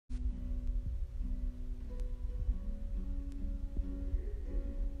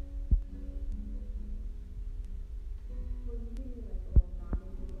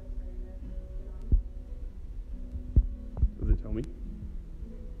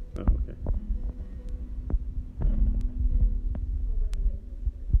Okay.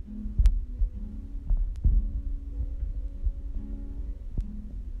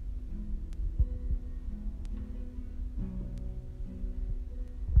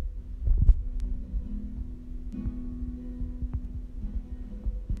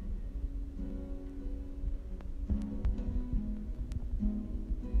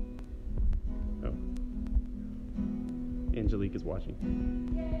 Oh. Angelique is watching.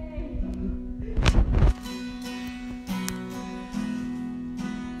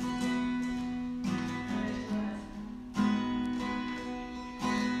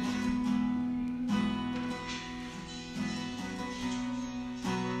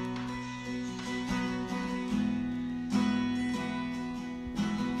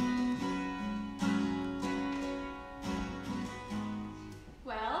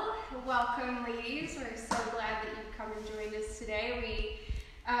 Well, welcome, ladies. We're so glad that you've come and joined us today.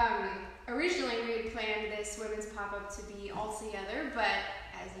 Originally we had planned this women's pop-up to be all together, but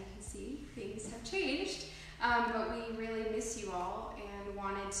as you can see, things have changed. But we really miss you all and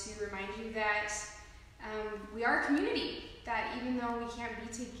wanted to remind you that we are a community, that even though we can't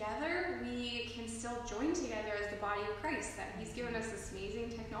be together, we can still join together as the body of Christ, that He's given us this amazing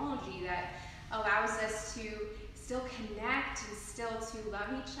technology that allows us to still connect and still to love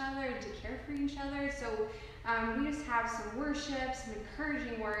each other and to care for each other. So we just have some worship, some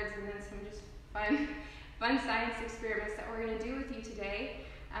encouraging words, and then some just fun science experiments that we're going to do with you today,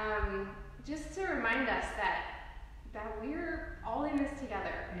 just to remind us that we're all in this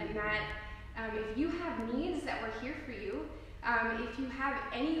together, and that if you have needs, that we're here for you. If you have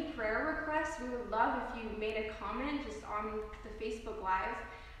any prayer requests, we would love if you made a comment just on the Facebook Live.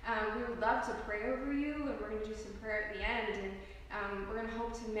 We would love to pray over you, and we're going to do some prayer at the end, and we're going to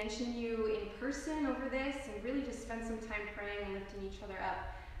hope to mention you in person over this, and really just spend some time praying and lifting each other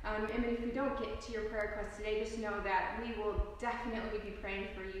up. And if we don't get to your prayer requests today, just know that we will definitely be praying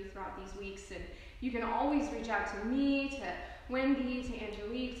for you throughout these weeks, and you can always reach out to me, to Wendi, to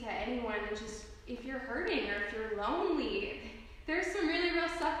Angelique, to anyone, and just if you're hurting or if you're lonely, there's some really real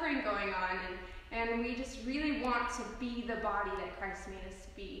suffering going on, and we just really want to be the body that Christ made us to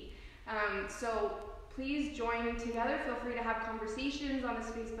be. So please join together. Feel free to have conversations on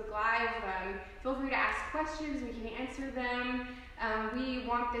this Facebook Live. Feel free to ask questions. We can answer them. We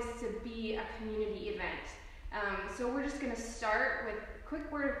want this to be a community event. So we're just going to start with a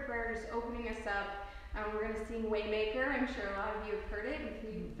quick word of prayer, just opening us up. We're going to sing Waymaker. I'm sure a lot of you have heard it.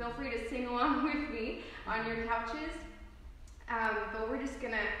 And feel free to sing along with me on your couches. But we're just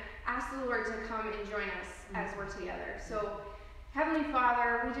going to ask the Lord to come and join us as we're together. So, Heavenly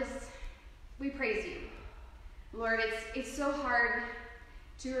Father, we praise you. Lord, it's so hard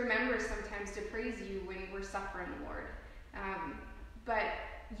to remember sometimes to praise you when we're suffering, Lord. But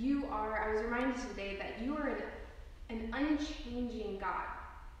I was reminded today that you are an unchanging God,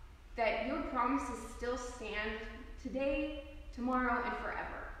 that your promises still stand today, tomorrow, and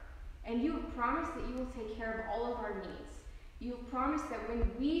forever. And you have promised that you will take care of all of our needs. You have promised that when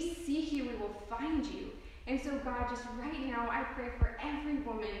we seek you, we will find you. And so, God, just right now, I pray for every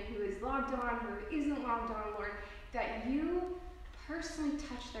woman who is logged on, who isn't logged on, Lord, that you personally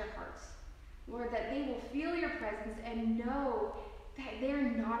touch their hearts. Lord, that they will feel your presence and know that they're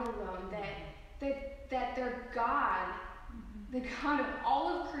not alone, that their God, the God of all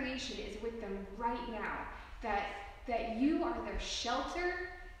of creation, is with them right now, that you are their shelter,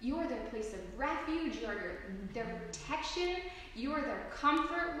 you are their place of refuge, you are their protection, you are their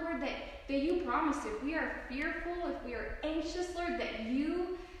comfort, Lord, that you promise if we are fearful, if we are anxious, Lord, that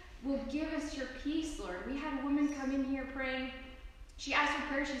you will give us your peace, Lord. We had a woman come in here praying. She asked for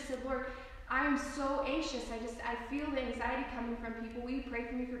prayer. She said, Lord, I'm so anxious. I feel the anxiety coming from people. Will you pray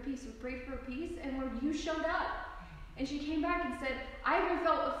for me for peace? We prayed for peace, and Lord, you showed up. And she came back and said, I haven't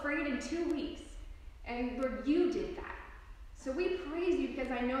felt afraid in 2 weeks. And Lord, you did that. So we praise you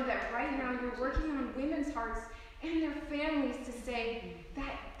because I know that right now you're working on women's hearts and their families to say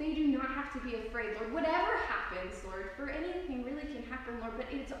that they do not have to be afraid, Lord. Whatever happens, Lord, for anything really can happen, Lord, but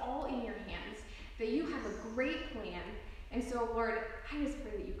it's all in your hands, that you have a great plan. And so, Lord, I just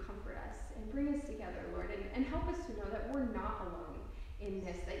pray that you comfort us and bring us together, Lord, and help us to know that we're not alone in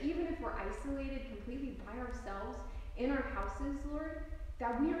this, that even if we're isolated completely by ourselves in our houses, Lord,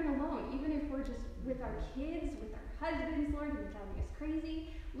 that we aren't alone. Even if we're just with our kids, with our husbands, Lord, and driving us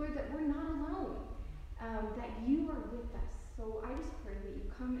crazy, Lord, that we're not alone, that you are with us. So I just pray that you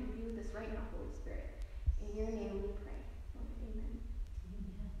come and be with us right now, Holy Spirit. In your name we pray. Lord, amen.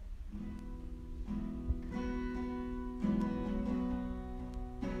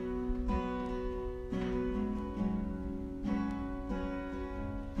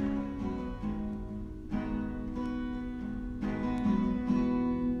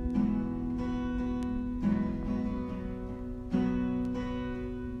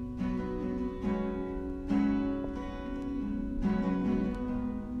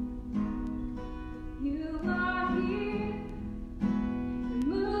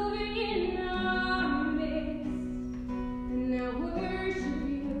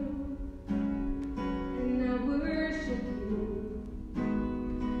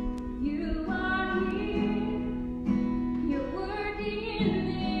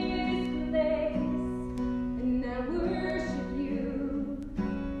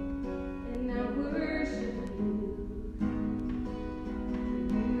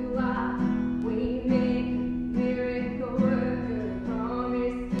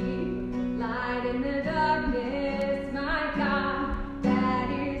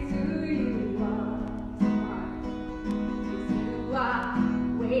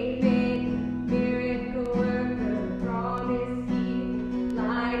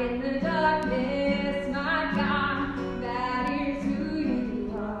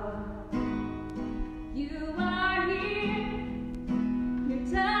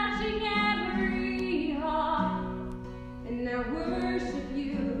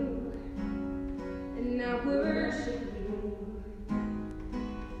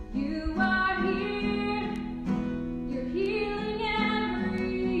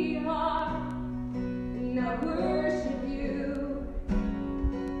 worship you,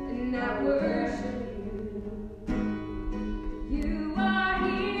 and I worship you. You are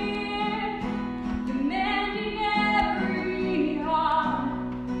here, demanding every heart,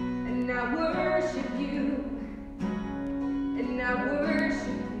 and I worship you, and I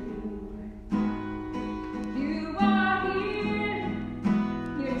worship you. You are here,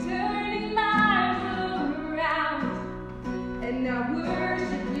 you're turning lives around, and I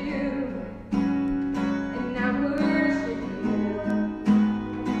worship you, and I worship you.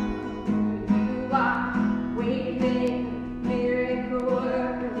 You are waymaker, miracle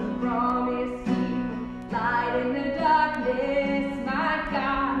worker, promise keeper, light in the darkness, my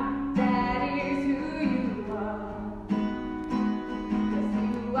God, that is who you are. Yes,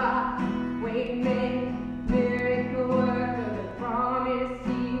 you are waymaker, miracle worker, promise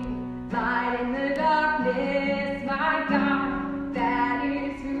keeper, light in the darkness, my God, that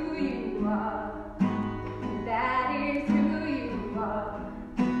is who you are. That is who you are.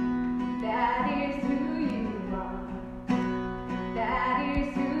 That is who you are. That is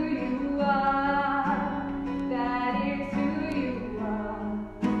who you are. That is who you are.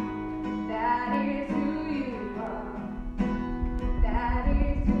 That is who you are. That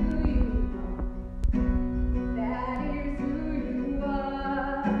is who you are. That is who you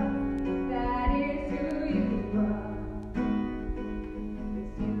are. That is who you are.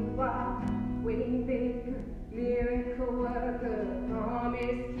 Yes, you are waymaker, miracle worker,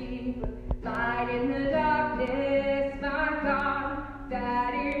 promise keeper, light in the darkness, my God,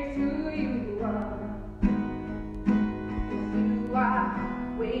 that is who you are. Yes, you are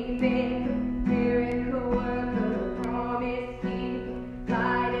waymaker, miracle worker, promise keeper,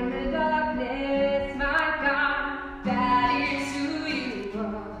 light in the darkness, my God, that is who you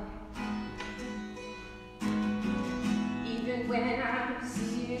are. Even when I don't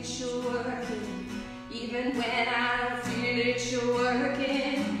see it, you're working. Even when I don't feel it, you're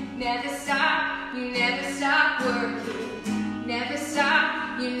working. Never stop, you never stop working. Never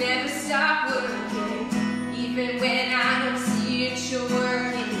stop, you never stop working. Even when I don't see it, you're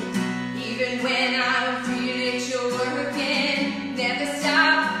working. Even when I don't feel it, you're working. Never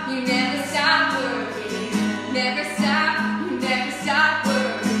stop, you never stop working. Never stop, you never stop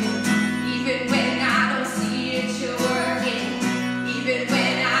working. Even when I don't see it, you're working. Even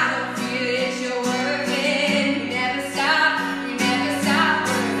when I don't feel it, you're working. Never stop, you never stop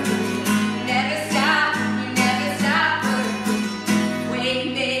working. Never stop, you never stop working.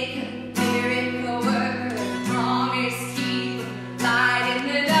 Waymaker, miracle worker, promise keeper, light in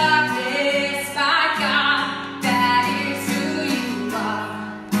the darkness, my God, that is who you are.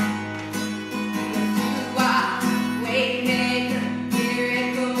 Yes, you are. Waymaker,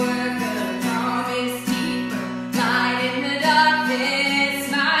 miracle worker, promise keeper, light in the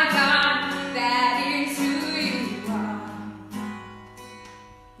darkness, my God, that is who you are.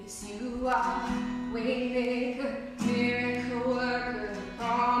 Yes, you are. Waymaker, miracle worker,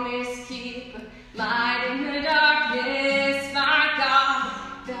 promise keeper, light in the darkness, my God,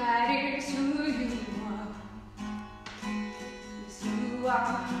 that is who you are. Yes, you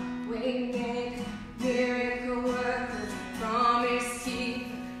are. Waymaker, miracle worker, promise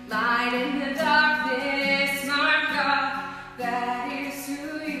keeper, light in the darkness, my God, that is who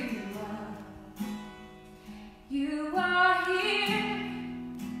you are. You are here,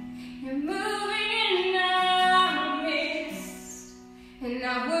 you're moving in our midst, and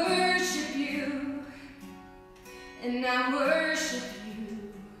I worship you, and I worship you.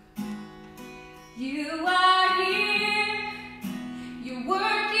 You are here, you're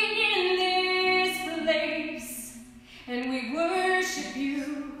working in this place, and we worship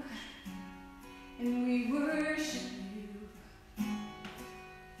you, and we worship you.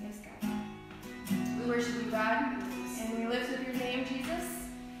 Yes, God. We worship you, God, and we lift up your name, Jesus,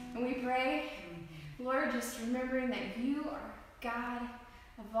 and we pray, Lord, just remembering that you are God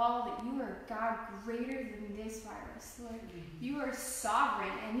of all, that you are God greater than this virus, Lord. You are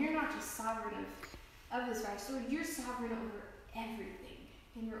sovereign, and you're not just sovereign of this virus, Lord, you're sovereign over everything,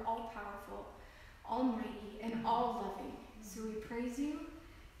 and you're all-powerful, almighty, and all-loving. So we praise you,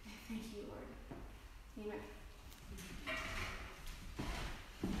 and thank you, Lord. Amen.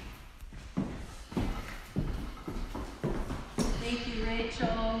 Thank you, Rachel.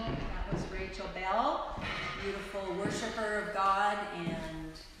 That was Rachel Bell, beautiful worshiper of God,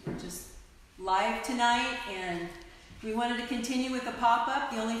 and we're just live tonight, and we wanted to continue with the pop-up.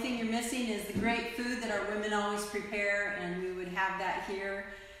 The only thing you're missing is the great food that our women always prepare, and we would have that here.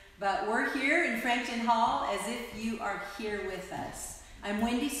 But we're here in Frankton Hall as if you are here with us. I'm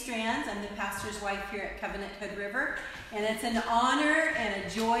Wendi Stranz. I'm the pastor's wife here at Covenant Hood River, and it's an honor and a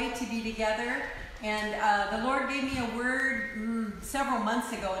joy to be together And the Lord gave me a word several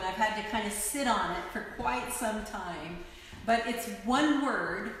months ago, and I've had to kind of sit on it for quite some time. But it's one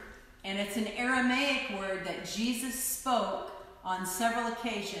word, and it's an Aramaic word that Jesus spoke on several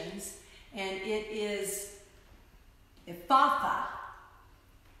occasions, and it is Ephphatha.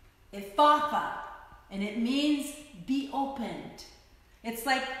 Ephphatha. And it means be opened. It's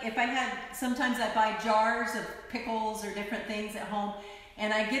like if sometimes I buy jars of pickles or different things at home,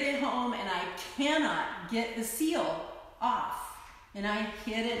 and I get it home and I cannot get the seal off. And I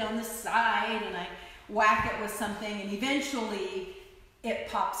hit it on the side and I whack it with something, and eventually it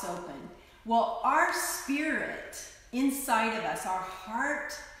pops open. Well, our spirit inside of us, our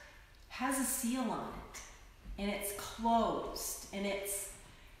heart, has a seal on it, and it's closed, and it's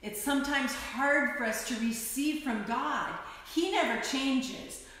sometimes hard for us to receive from God. He never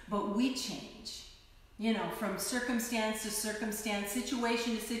changes, but we change, from circumstance to circumstance,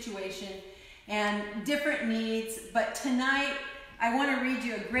 situation to situation, and different needs. But tonight, I want to read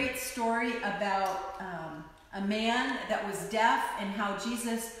you a great story about a man that was deaf and how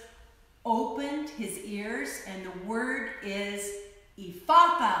Jesus opened his ears, and the word is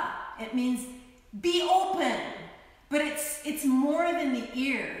Ephphatha. It means be open. But it's more than the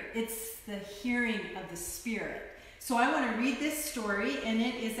ear. It's the hearing of the Spirit. So I want to read this story, and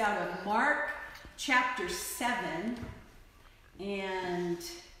it is out of Mark chapter 7. And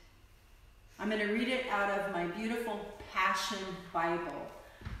I'm going to read it out of my beautiful Passion Bible.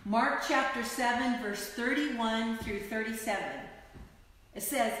 Mark chapter 7, verse 31 through 37. It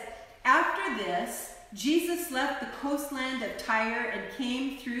says, "After this, Jesus left the coastland of Tyre and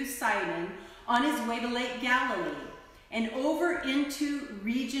came through Sidon on his way to Lake Galilee and over into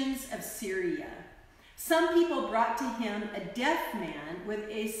regions of Syria. Some people brought to him a deaf man with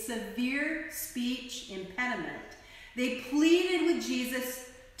a severe speech impediment. They pleaded with Jesus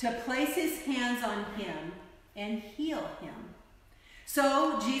to place his hands on him and heal him.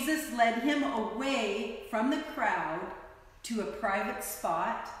 So Jesus led him away from the crowd to a private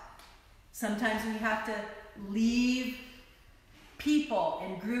spot. Sometimes we have to leave people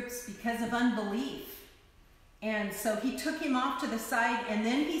and groups because of unbelief. And so he took him off to the side, and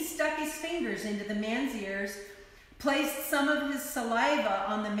then he stuck his fingers into the man's ears, placed some of his saliva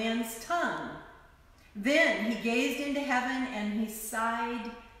on the man's tongue. Then he gazed into heaven and he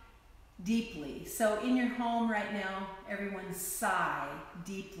sighed deeply." So in your home right now, everyone sigh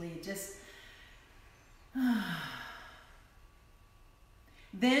deeply. Just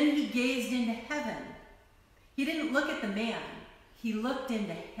Then he gazed into heaven. He didn't look at the man. He looked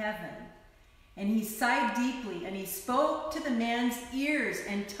into heaven. And he sighed deeply, and he spoke to the man's ears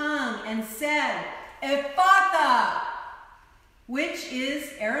and tongue and said, "Ephphatha," which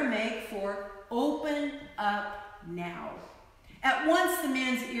is Aramaic for open up now. At once the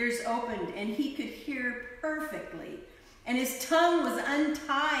man's ears opened, and he could hear perfectly, and his tongue was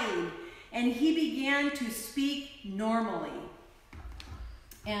untied, and he began to speak normally.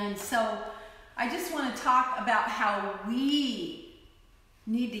 And so I just want to talk about how we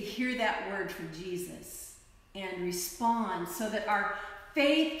need to hear that word from Jesus and respond so that our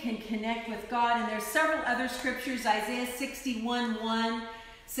faith can connect with God. And there's several other scriptures. Isaiah 61:1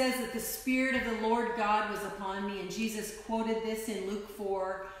 says that the Spirit of the Lord God was upon me, and Jesus quoted this in Luke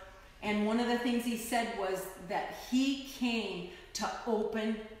 4. And one of the things he said was that he came to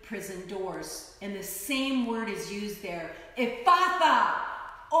open prison doors. And the same word is used there. Ephphatha,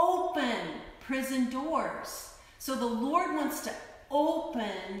 open prison doors. So the Lord wants to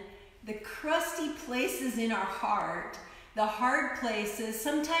open the crusty places in our heart, the hard places.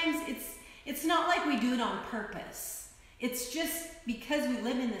 Sometimes it's not like we do it on purpose. It's just because we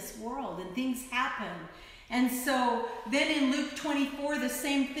live in this world and things happen. And so then in Luke 24, the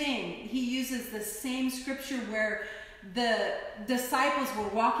same thing. He uses the same scripture where the disciples were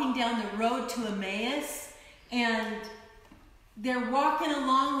walking down the road to Emmaus, and they're walking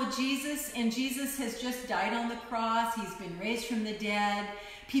along with Jesus, and Jesus has just died on the cross. He's been raised from the dead.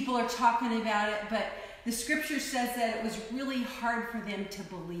 People are talking about it, but the scripture says that it was really hard for them to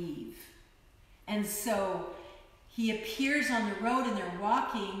believe. And so he appears on the road, and they're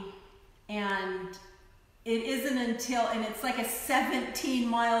walking, and it isn't until, and it's like a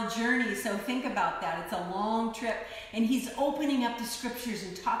 17-mile journey, so think about that. It's a long trip, and he's opening up the scriptures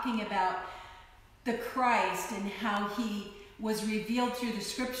and talking about the Christ and how he was revealed through the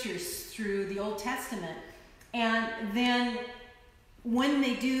scriptures, through the Old Testament. And then when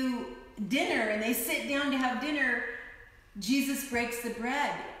they do dinner and they sit down to have dinner, Jesus breaks the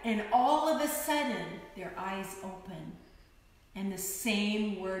bread, and all of a sudden their eyes open, and the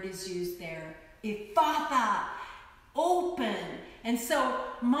same word is used there, Ephphatha. open. And so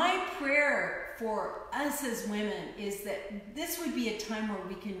my prayer for us as women is that this would be a time where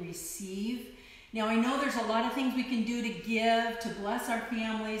we can receive. Now, I know there's a lot of things we can do to give, to bless our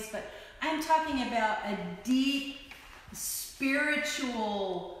families, but I'm talking about a deep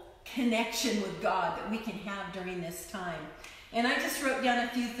spiritual connection with God that we can have during this time. And I just wrote down a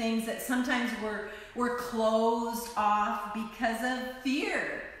few things that sometimes we're closed off because of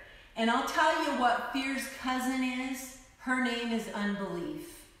fear. And I'll tell you what fear's cousin is. Her name is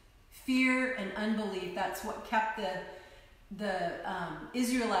unbelief. Fear and unbelief, that's what kept the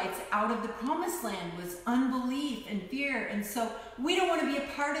Israelites out of the promised land, was unbelief and fear. And so we don't want to be a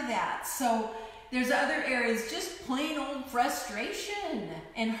part of that. So there's other areas, just plain old frustration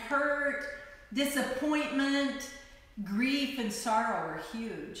and hurt, disappointment, grief and sorrow are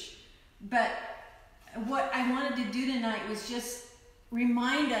huge. But what I wanted to do tonight was just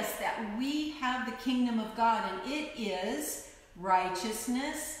remind us that we have the kingdom of God, and it is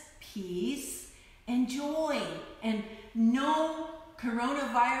righteousness, peace, and joy. And no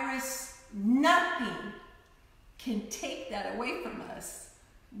coronavirus, nothing can take that away from us.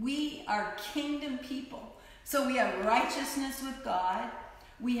 We are kingdom people. So we have righteousness with God.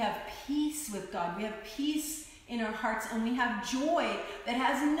 We have peace with God. We have peace in our hearts, and we have joy that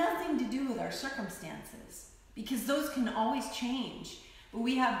has nothing to do with our circumstances, because those can always change. But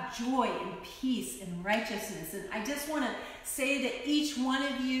we have joy and peace and righteousness. And I just want to say to each one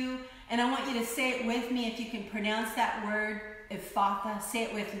of you, and I want you to say it with me if you can pronounce that word, Ephatha. Say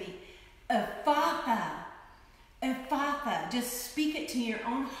it with me. Ephatha. Ephatha. Just speak it to your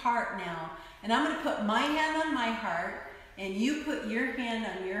own heart now. And I'm going to put my hand on my heart, and you put your hand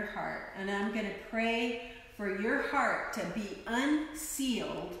on your heart. And I'm going to pray for your heart to be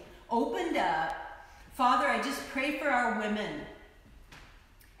unsealed, opened up. Father, I just pray for our women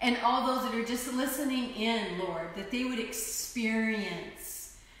and all those that are just listening in, Lord, that they would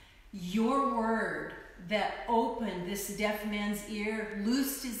experience your word that opened this deaf man's ear,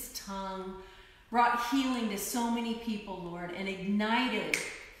 loosed his tongue, brought healing to so many people, Lord, and ignited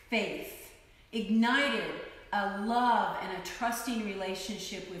faith, ignited a love and a trusting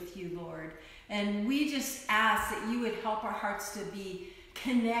relationship with you, Lord. And we just ask that you would help our hearts to be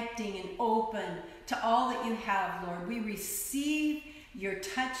connecting and open to all that you have, Lord. We receive your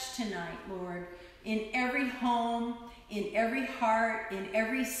touch tonight, Lord, in every home, in every heart, in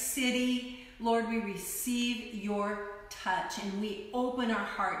every city. Lord, we receive your touch, and we open our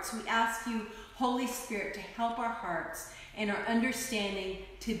hearts. We ask you, Holy Spirit, to help our hearts and our understanding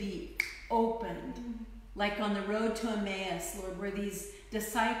to be opened, like on the road to Emmaus, Lord, where these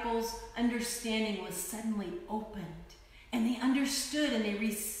disciples' understanding was suddenly opened, and they understood and they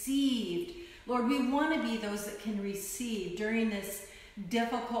received. Lord, we want to be those that can receive during this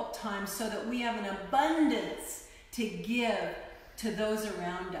difficult time, so that we have an abundance to give to those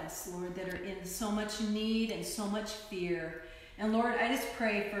around us, Lord, that are in so much need and so much fear. And Lord, I just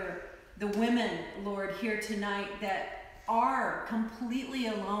pray for the women, Lord, here tonight that are completely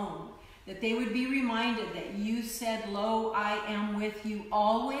alone, that they would be reminded that you said, "Lo, I am with you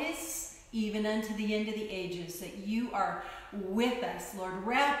always, even unto the end of the ages," that you are with us, Lord.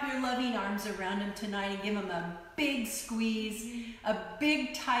 Wrap your loving arms around them tonight and give them a big squeeze, a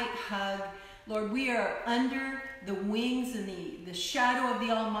big tight hug. Lord, we are under the wings and the shadow of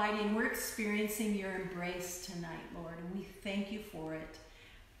the Almighty, and we're experiencing your embrace tonight, Lord, and we thank you for it.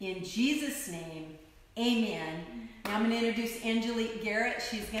 In Jesus' name, amen. Now I'm going to introduce Angelique Garrett.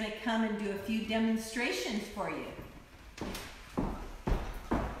 She's going to come and do a few demonstrations for you.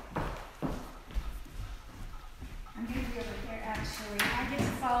 I'm going to be over here, actually. I get to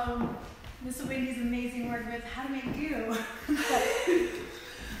follow Miss Wendy's amazing work with how to make goo.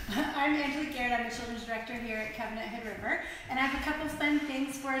 I'm Angelique Garrett. I'm the Children's Director here at Covenant Hood River. And I have a couple fun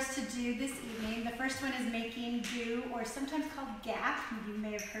things for us to do this evening. The first one is making goo, or sometimes called gap. You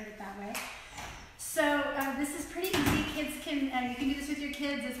may have heard it that way. So this is pretty easy. Kids can, you can do this with your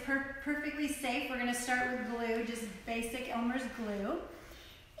kids. It's perfectly safe. We're going to start with glue, just basic Elmer's glue.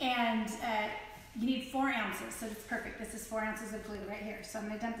 And you need 4 ounces, so it's perfect. This is 4 ounces of glue right here. So I'm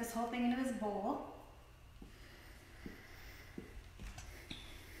going to dump this whole thing into this bowl.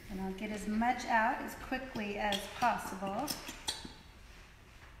 And I'll get as much out as quickly as possible.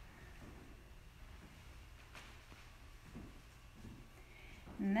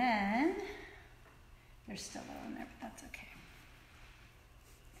 And then, there's still a little in there, but that's okay.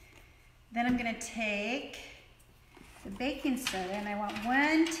 Then I'm going to take the baking soda, and I want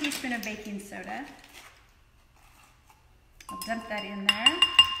 1 teaspoon of baking soda. I'll dump that in there.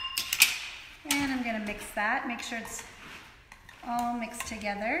 And I'm going to mix that, make sure it's all mixed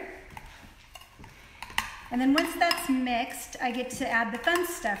together. And then once that's mixed, I get to add the fun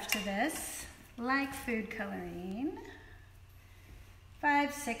stuff to this, like food coloring.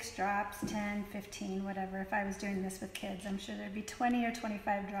 5, 6 drops, 10, 15, whatever. If I was doing this with kids, I'm sure there'd be 20 or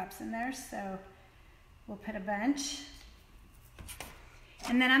 25 drops in there, so we'll put a bunch.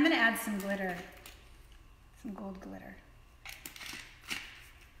 And then I'm gonna add some glitter, some gold glitter.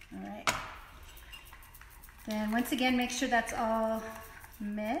 All right. Then once again, make sure that's all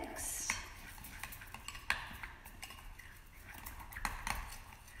mixed.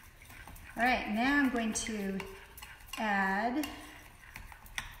 All right, now I'm going to add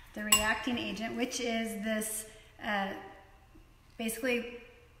the reacting agent, which is this basically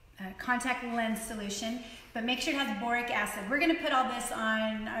contact lens solution, but make sure it has boric acid. We're gonna put all this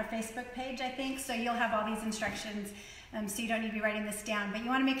on our Facebook page, I think, so you'll have all these instructions, so you don't need to be writing this down, but you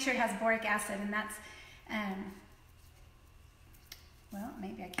wanna make sure it has boric acid, and that's, well,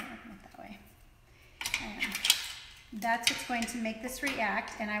 maybe I can't open it that way. That's what's going to make this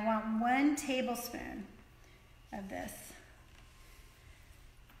react, and I want 1 tablespoon of this.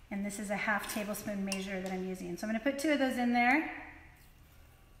 And this is a ½ tablespoon measure that I'm using. So I'm gonna put 2 of those in there.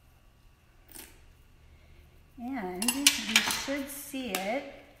 And you should see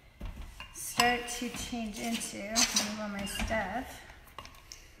it start to change into, move all my stuff.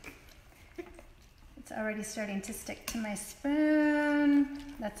 It's already starting to stick to my spoon.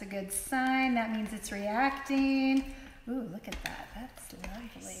 That's a good sign. That means it's reacting. Ooh, look at that, that's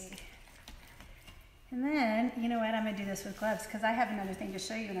lovely. And then, you know what, I'm gonna do this with gloves because I have another thing to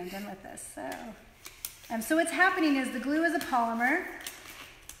show you when I'm done with this. So what's happening is the glue is a polymer,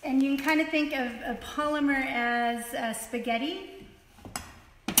 and you can kind of think of a polymer as spaghetti,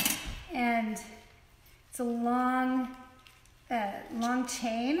 and it's a long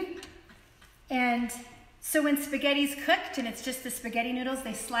chain. And so when spaghetti's cooked and it's just the spaghetti noodles,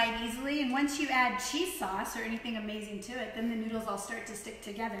 they slide easily. And once you add cheese sauce or anything amazing to it, then the noodles all start to stick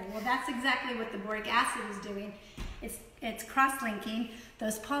together. Well, that's exactly what the boric acid is doing. It's cross-linking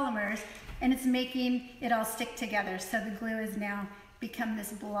those polymers, and it's making it all stick together. So the glue has now become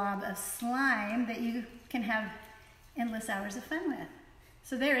this blob of slime that you can have endless hours of fun with.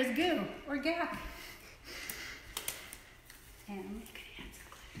 So there is goo, or gap. And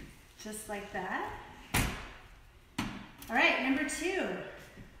just like that. All right, number 2.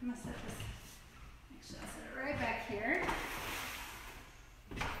 I'm gonna set this, actually I'll set it right back here.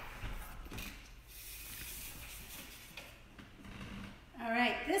 All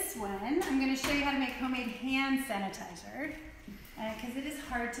right, this one, I'm gonna show you how to make homemade hand sanitizer, because it is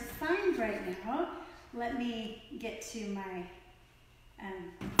hard to find right now. Let me get to my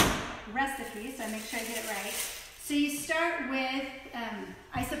recipe so I make sure I get it right. So you start with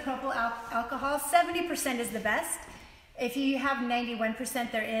isopropyl alcohol. 70% is the best. If you have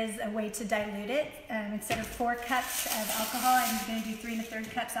 91%, there is a way to dilute it. Instead of 4 cups of alcohol, I'm going to do 3 1/3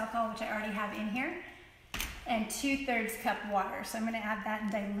 cups alcohol, which I already have in here, and 2/3 cup water. So I'm going to add that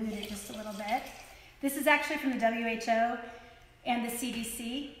and dilute it just a little bit. This is actually from the WHO and the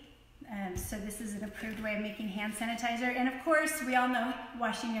CDC. So this is an approved way of making hand sanitizer. And of course, we all know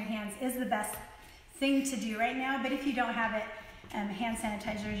washing your hands is the best thing to do right now, but if you don't have it, hand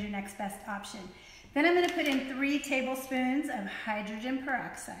sanitizer is your next best option. Then I'm going to put in 3 tablespoons of hydrogen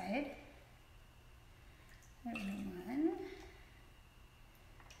peroxide. 1,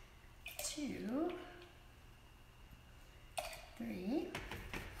 2, 3.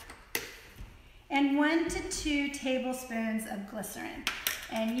 And 1 to 2 tablespoons of glycerin.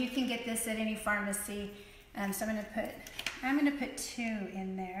 And you can get this at any pharmacy. So I'm going to put 2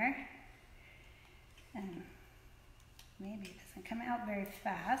 in there. Maybe it doesn't come out very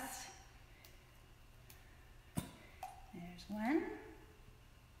fast. There's 1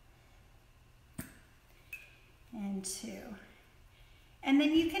 and 2. And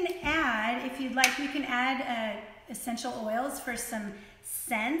then you can add, if you'd like, you can add essential oils for some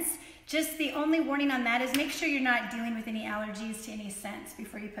scents. Just the only warning on that is make sure you're not dealing with any allergies to any scents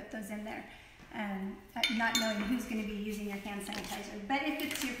before you put those in there. Not knowing who's going to be using your hand sanitizer. But if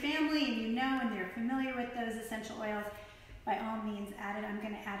it's your family and you know and they're familiar with those essential oils, by all means add it. I'm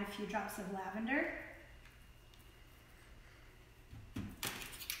going to add a few drops of lavender.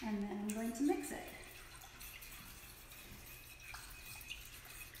 And then I'm going to mix it.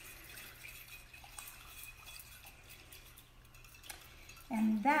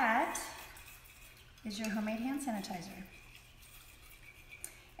 And that is your homemade hand sanitizer.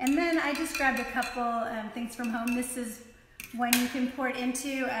 And then I just grabbed a couple things from home. This is one you can pour it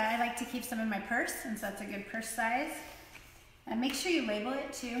into. I like to keep some in my purse, and so that's a good purse size. Make sure you label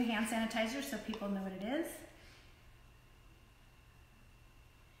it too, hand sanitizer, so people know what it is.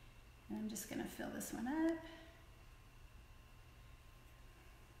 And I'm just going to fill this one up.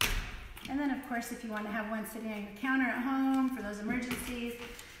 And then, of course, if you want to have one sitting on your counter at home for those emergencies,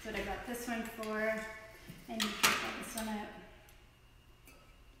 that's what I got this one for. And you can fill this one up.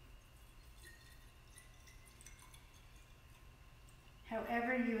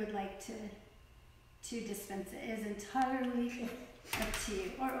 However you would like to dispense it is entirely up to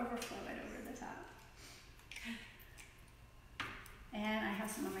you, or overflow it over the top. And I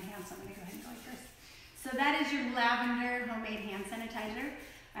have some on my hands, so I'm going to go ahead and go like this. So that is your lavender homemade hand sanitizer.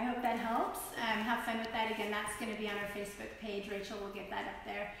 I hope that helps. Have fun with that. Again, that's going to be on our Facebook page. Rachel will get that up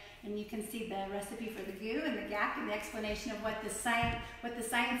there, and you can see the recipe for the goo and the gack and the explanation of what the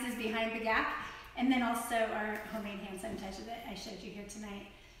science is behind the gack, and then also our homemade hand sanitizer that I showed you here tonight.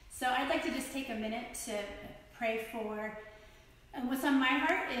 So I'd like to just take a minute to pray for what's on my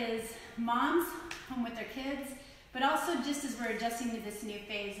heart is moms home with their kids, but also just as we're adjusting to this new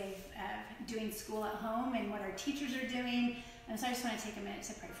phase of doing school at home and what our teachers are doing. And so I just want to take a minute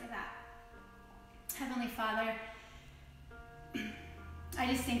to pray for that. Heavenly Father, I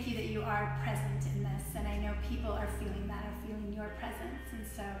just thank you that you are present in this, and I know people are feeling that, are feeling your presence. And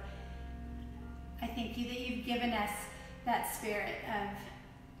so I thank you that you've given us that spirit of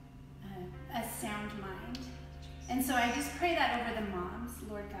a sound mind. And so I just pray that over the moms,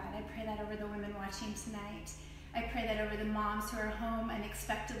 Lord God. I pray that over the women watching tonight. I pray that over the moms who are home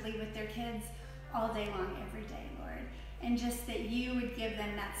unexpectedly with their kids all day long, every day, Lord. And just that you would give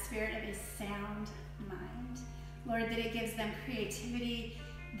them that spirit of a sound mind. Lord, that it gives them creativity,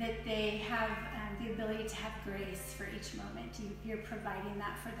 that they have the ability to have grace for each moment. You're providing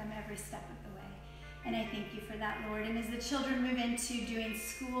that for them every step of the way. And I thank you for that, Lord. And as the children move into doing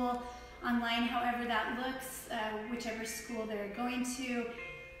school online, however that looks, whichever school they're going to,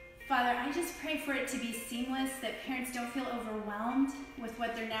 Father, I just pray for it to be seamless, that parents don't feel overwhelmed with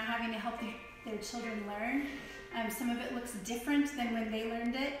what they're now having to help their children learn. Some of it looks different than when they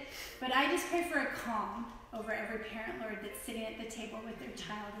learned it, but I just pray for a calm over every parent, Lord, that's sitting at the table with their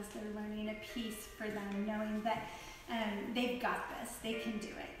child as they're learning, a peace for them, knowing that they've got this, they can do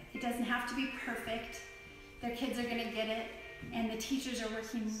it. It doesn't have to be perfect. Their kids are going to get it, and the teachers are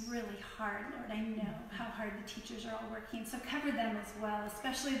working really hard, Lord. I know how hard the teachers are all working, so cover them as well,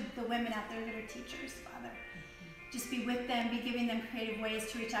 especially the women out there that are teachers, Father. Just be with them, be giving them creative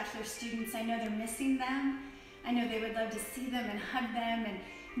ways to reach out to their students. I know they're missing them. I know they would love to see them and hug them and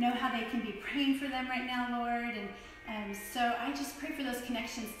know how they can be praying for them right now, Lord. And so I just pray for those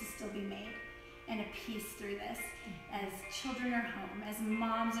connections to still be made and a peace through this as children are home, as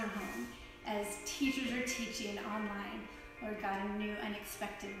moms are home, as teachers are teaching online, Lord God, in new,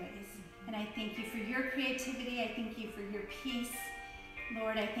 unexpected ways. And I thank you for your creativity. I thank you for your peace.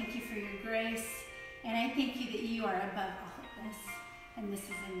 Lord, I thank you for your grace. And I thank you that you are above all of this. And this is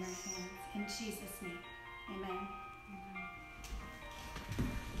in your hands. In Jesus' name, amen.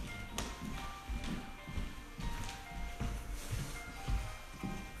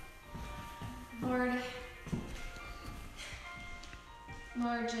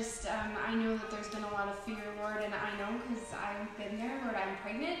 Lord, just, I know that there's been a lot of fear, Lord, and I know because I've been there, Lord, I'm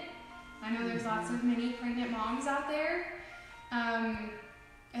pregnant. I know there's lots of many pregnant moms out there.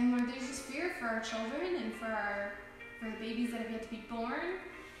 And Lord, there's just fear for our children and for the babies that have yet to be born,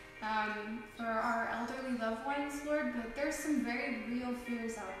 for our elderly loved ones, Lord, but there's some very real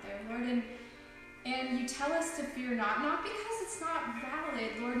fears out there, Lord, and you tell us to fear not because it's not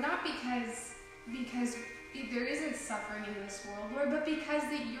valid, Lord, not because there isn't suffering in this world, Lord, but because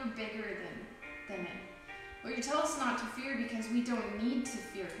that you're bigger than it. Lord, you tell us not to fear because we don't need to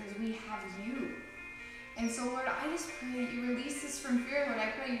fear, because we have you. And so, Lord, I just pray that you release us from fear, Lord.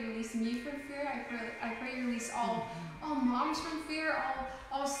 I pray you release me from fear. I pray you release all moms from fear,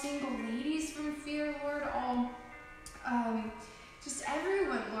 all single ladies from fear, Lord, all just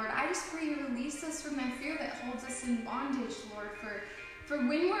everyone, Lord. I just pray you release us from that fear that holds us in bondage, Lord. For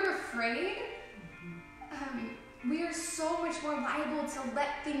when we're afraid, we are so much more liable to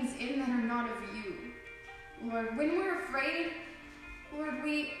let things in that are not of you. Lord, when we're afraid, Lord,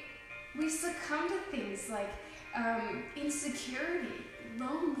 we succumb to things like insecurity,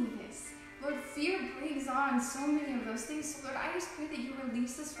 loneliness. Lord, fear brings on so many of those things. So, Lord, I just pray that you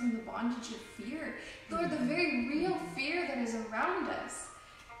release us from the bondage of fear. Lord, the very real fear that is around us,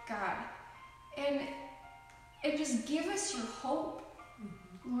 God. And just give us your hope.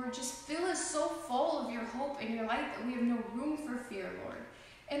 Lord, just fill us so full of your hope and your light that we have no room for fear, Lord.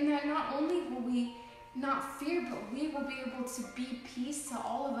 And that not only will we not fear, but we will be able to be peace to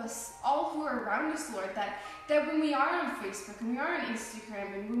all of us, all who are around us, Lord, that when we are on Facebook, and we are on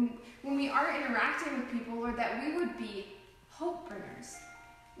Instagram, and when we are interacting with people, Lord, that we would be hope bringers.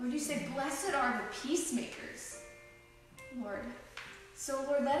 Lord, you say, blessed are the peacemakers, Lord. So,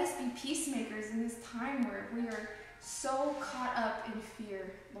 Lord, let us be peacemakers in this time where we are so caught up in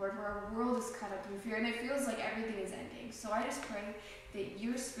fear, Lord, where our world is caught up in fear, and it feels like everything is ending. So I just pray that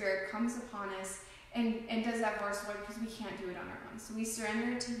your Spirit comes upon us and does that for us, Lord, because we can't do it on our own. So we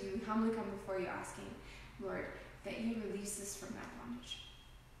surrender to you. We humbly come before you asking, Lord, that you release us from that bondage.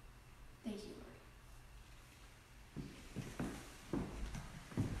 Thank you, Lord.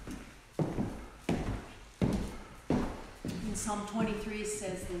 In Psalm 23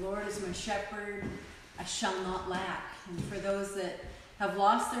 says, the Lord is my shepherd, I shall not lack. And for those that have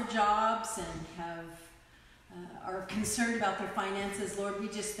lost their jobs and are concerned about their finances, Lord, we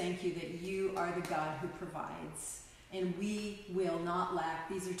just thank you that you are the God who provides, and we will not lack.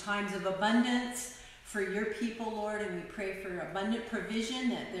 These are times of abundance for your people, Lord, and we pray for abundant provision,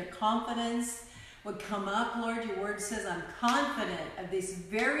 that their confidence would come up, Lord. Your word says, I'm confident of this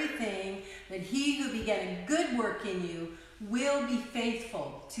very thing, that he who began a good work in you will be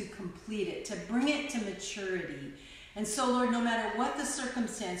faithful to complete it, to bring it to maturity. And so, Lord, no matter what the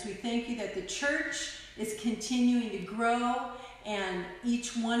circumstance, we thank you that the church is continuing to grow, and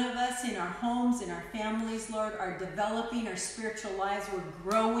each one of us in our homes, in our families, Lord, are developing our spiritual lives. We're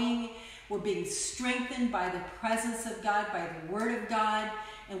growing. We're being strengthened by the presence of God, by the word of God,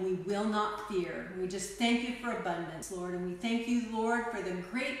 and we will not fear. We just thank you for abundance, Lord, and we thank you, Lord, for the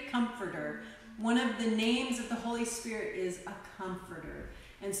great comforter. One of the names of the Holy Spirit is a comforter.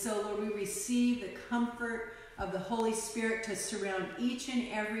 And so, Lord, we receive the comfort of the Holy Spirit to surround each and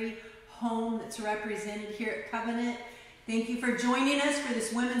every home that's represented here at Covenant. Thank you for joining us for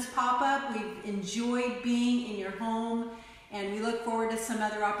this women's pop-up. We've enjoyed being in your home, and we look forward to some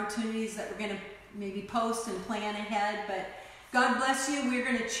other opportunities that we're going to maybe post and plan ahead. But God bless you. We're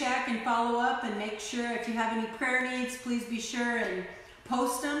going to check and follow up and make sure if you have any prayer needs, please be sure and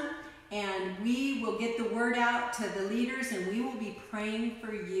post them. And we will get the word out to the leaders, and we will be praying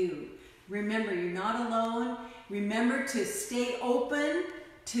for you. Remember, you're not alone. Remember to stay open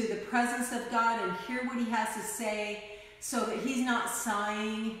to the presence of God and hear what he has to say, so that he's not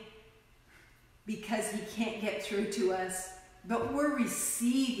sighing because he can't get through to us, but we're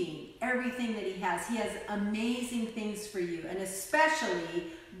receiving everything that he has. He has amazing things for you, and especially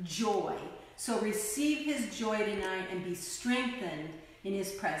joy. So receive his joy tonight and be strengthened in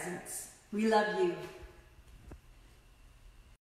his presence. We love you.